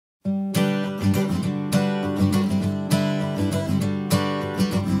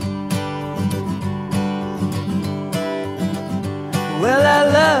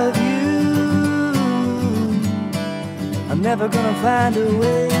never gonna find a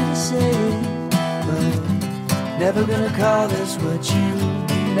way to say it, but never gonna call this what you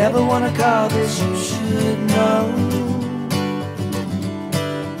never wanna call this. You should know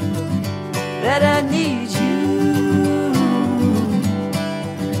that I need you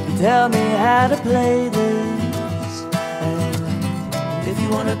to tell me how to play this. And if you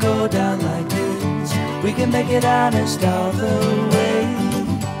wanna go down like this, we can make it honest all the way.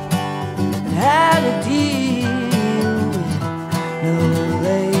 And how to deal with no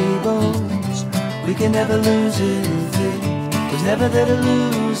labels. We can never lose it if it was never there to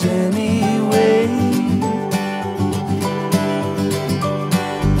lose anyway.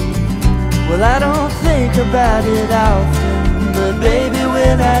 Well, I don't think about it often, but baby,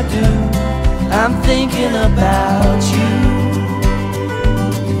 when I do, I'm thinking about you.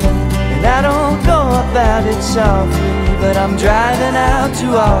 And I don't go about it softly, but I'm driving out to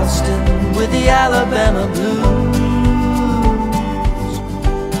Austin with the Alabama blues.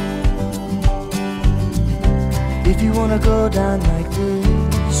 If you wanna go down like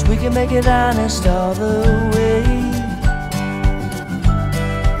this, we can make it honest all the way.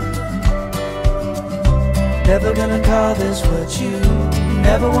 Never gonna call this what you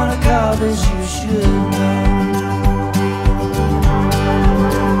never wanna call this. You should know.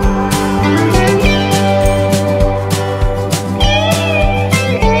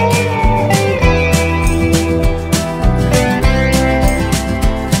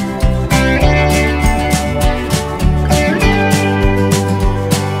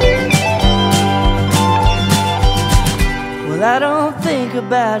 Well, I don't think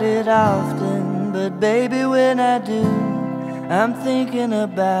about it often, but baby, when I do, I'm thinking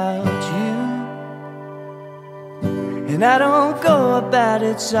about you. And I don't go about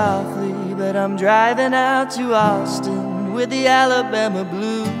it softly, but I'm driving out to Austin with the Alabama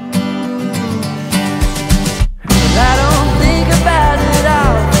blues. And I don't think about it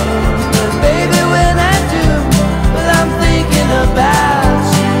often, but baby, when I do, well, I'm thinking about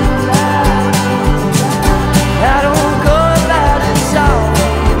you. I don't go about it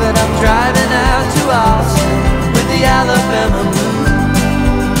softly, but I'm driving out to Austin with the Alabama blues.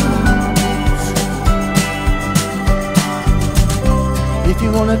 If you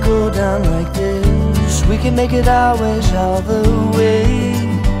wanna go down like this, we can make it always all the way.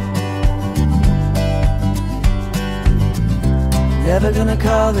 Never gonna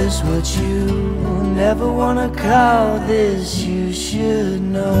call this what you never wanna call this. You should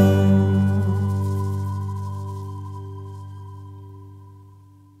know.